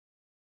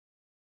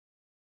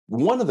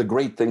One of the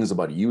great things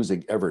about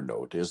using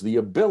Evernote is the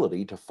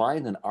ability to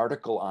find an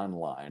article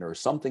online or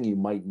something you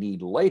might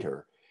need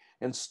later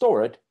and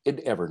store it in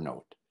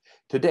Evernote.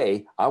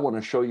 Today, I want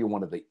to show you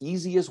one of the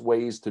easiest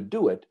ways to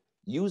do it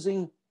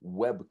using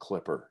Web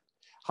Clipper.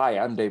 Hi,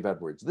 I'm Dave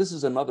Edwards. This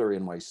is another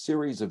in my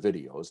series of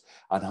videos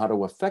on how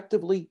to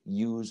effectively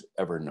use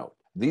Evernote.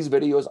 These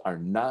videos are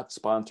not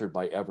sponsored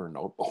by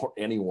Evernote or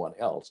anyone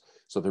else,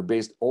 so they're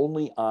based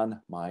only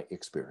on my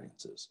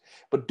experiences.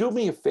 But do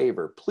me a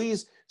favor,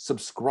 please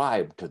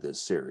subscribe to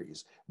this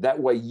series. That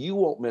way you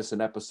won't miss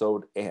an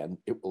episode and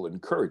it will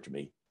encourage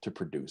me to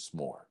produce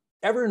more.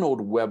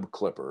 Evernote Web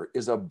Clipper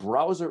is a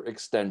browser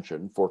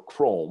extension for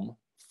Chrome,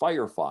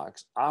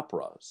 Firefox,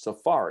 Opera,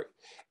 Safari,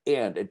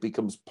 and it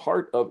becomes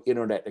part of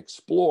Internet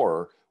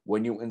Explorer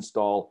when you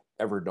install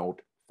Evernote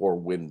for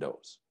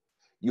Windows.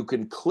 You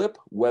can clip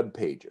web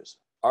pages,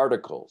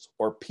 articles,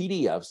 or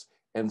PDFs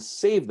and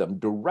save them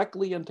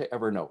directly into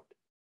Evernote.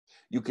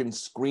 You can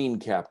screen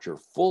capture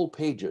full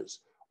pages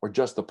or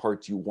just the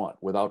parts you want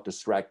without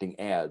distracting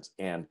ads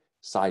and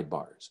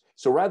sidebars.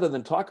 So rather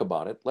than talk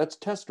about it, let's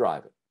test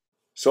drive it.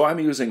 So I'm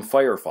using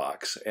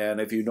Firefox,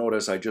 and if you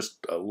notice, I just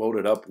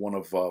loaded up one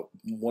of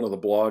the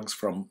blogs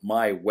from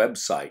my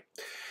website.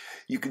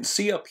 You can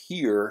see up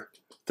here,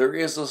 there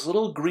is this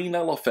little green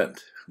elephant.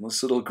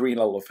 This little green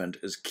elephant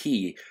is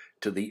key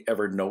to the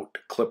Evernote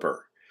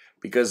Clipper,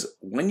 because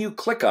when you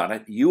click on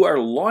it, you are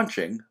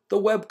launching the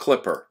Web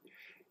Clipper.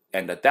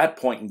 And at that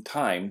point in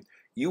time,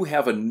 you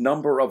have a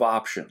number of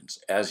options,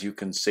 as you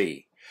can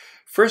see.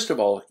 First of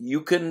all, you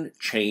can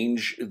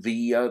change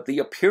the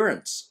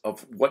appearance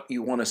of what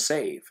you want to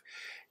save.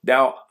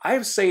 Now,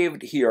 I've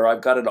saved here,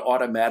 I've got it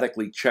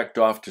automatically checked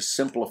off to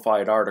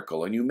simplified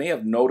article, and you may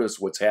have noticed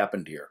what's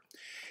happened here.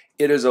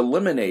 It has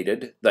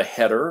eliminated the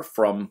header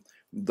from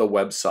the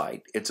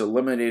website. It's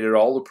eliminated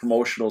all the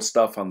promotional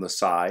stuff on the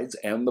sides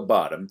and the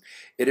bottom.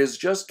 It has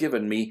just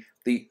given me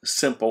the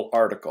simple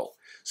article.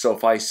 So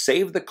if I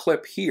save the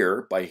clip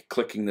here by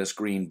clicking this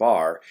green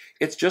bar,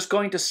 it's just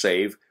going to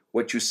save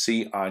what you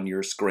see on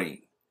your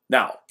screen.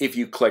 Now, if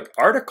you click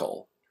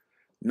article,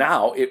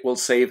 now it will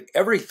save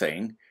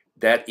everything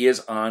that is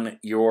on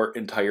your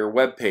entire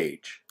web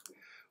page.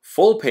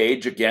 Full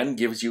page, again,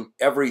 gives you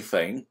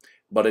everything,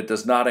 but it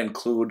does not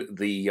include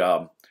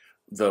the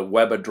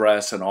web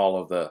address and all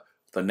of the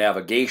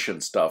navigation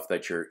stuff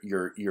that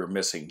you're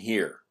missing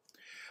here.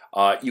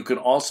 You can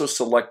also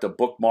select a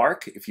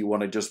bookmark if you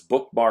want to just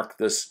bookmark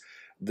this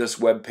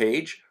web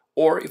page,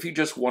 or if you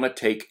just want to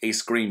take a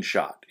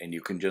screenshot, and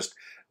you can just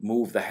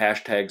move the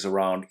hashtags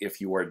around if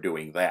you are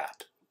doing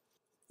that.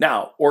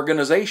 Now,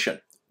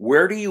 organization.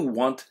 Where do you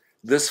want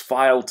this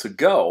file to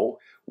go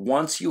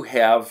once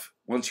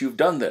you've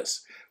done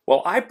this?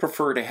 Well, I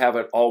prefer to have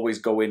it always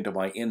go into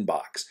my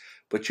inbox,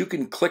 but you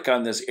can click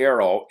on this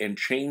arrow and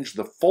change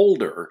the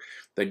folder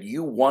that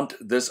you want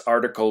this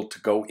article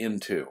to go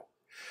into.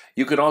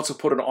 You can also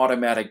put an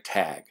automatic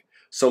tag.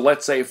 So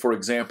let's say, for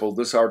example,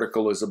 this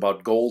article is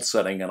about goal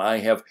setting, and I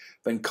have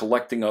been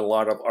collecting a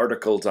lot of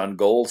articles on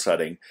goal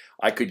setting.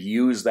 I could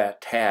use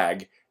that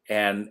tag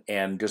and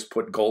just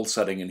put goal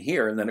setting in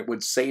here, and then it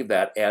would save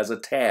that as a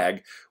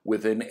tag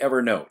within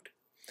Evernote.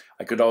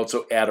 I could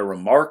also add a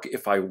remark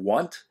if I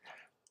want.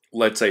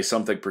 Let's say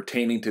something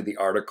pertaining to the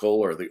article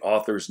or the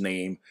author's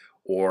name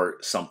or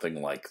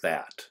something like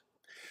that.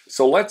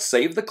 So let's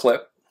save the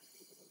clip.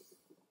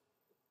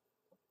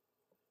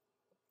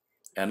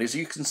 And as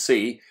you can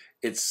see,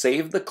 it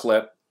saved the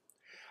clip.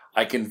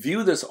 I can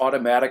view this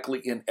automatically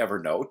in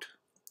Evernote.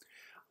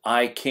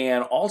 I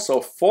can also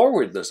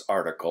forward this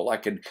article. I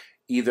can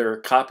either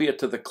copy it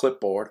to the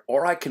clipboard,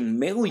 or I can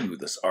mail you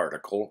this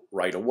article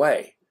right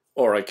away,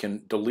 or I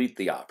can delete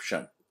the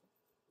option.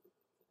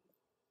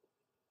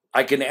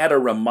 I can add a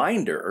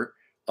reminder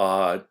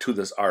to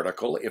this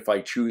article if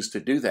I choose to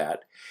do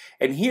that.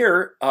 And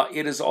here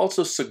it is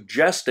also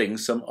suggesting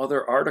some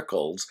other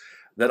articles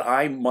that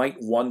I might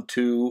want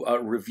to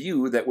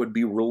review that would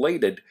be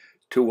related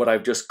to what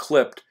I've just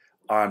clipped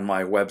on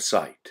my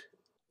website.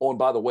 Oh, and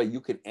by the way,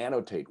 you can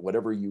annotate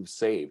whatever you've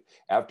saved.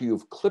 After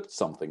you've clipped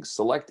something,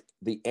 select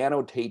the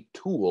Annotate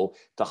tool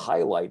to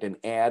highlight and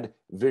add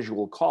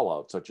visual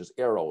callouts such as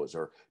arrows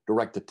or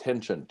direct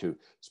attention to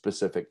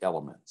specific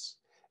elements.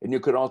 And you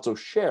can also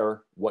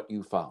share what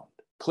you found.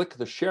 Click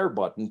the Share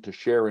button to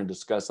share and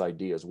discuss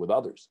ideas with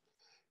others.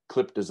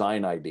 Clip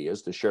design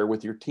ideas to share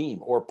with your team,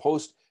 or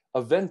post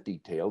event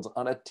details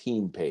on a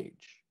team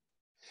page.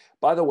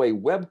 By the way,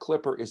 Web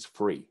Clipper is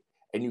free,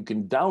 and you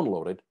can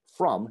download it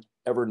from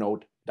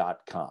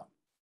evernote.com.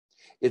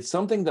 It's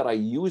something that I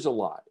use a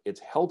lot.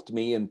 It's helped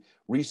me in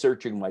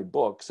researching my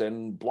books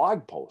and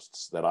blog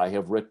posts that I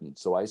have written,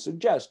 so I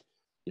suggest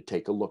you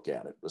take a look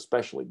at it,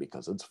 especially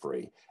because it's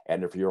free.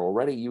 And if you're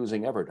already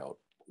using Evernote,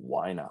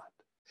 why not?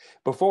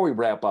 Before we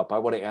wrap up, I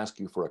want to ask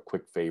you for a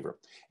quick favor.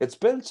 It's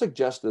been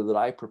suggested that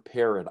I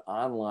prepare an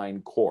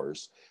online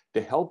course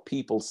to help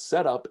people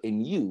set up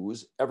and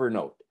use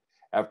Evernote.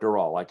 After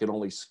all, I can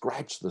only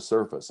scratch the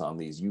surface on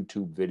these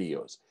YouTube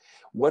videos.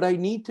 What I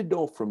need to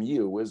know from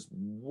you is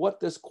what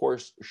this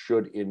course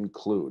should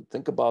include.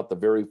 Think about the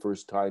very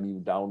first time you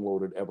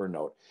downloaded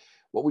Evernote.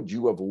 What would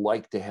you have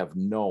liked to have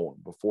known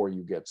before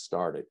you get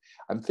started?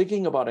 I'm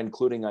thinking about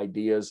including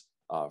ideas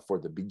for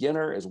the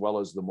beginner as well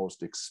as the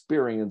most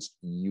experienced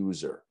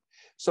user.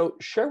 So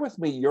share with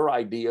me your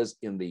ideas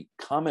in the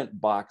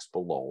comment box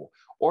below,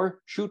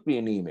 or shoot me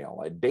an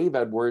email at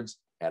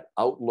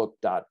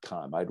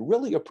daveedwards@outlook.com. I'd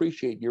really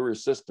appreciate your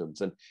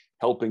assistance in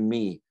helping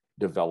me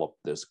develop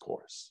this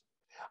course.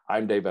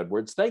 I'm Dave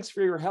Edwards. Thanks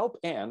for your help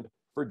and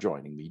for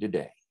joining me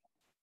today.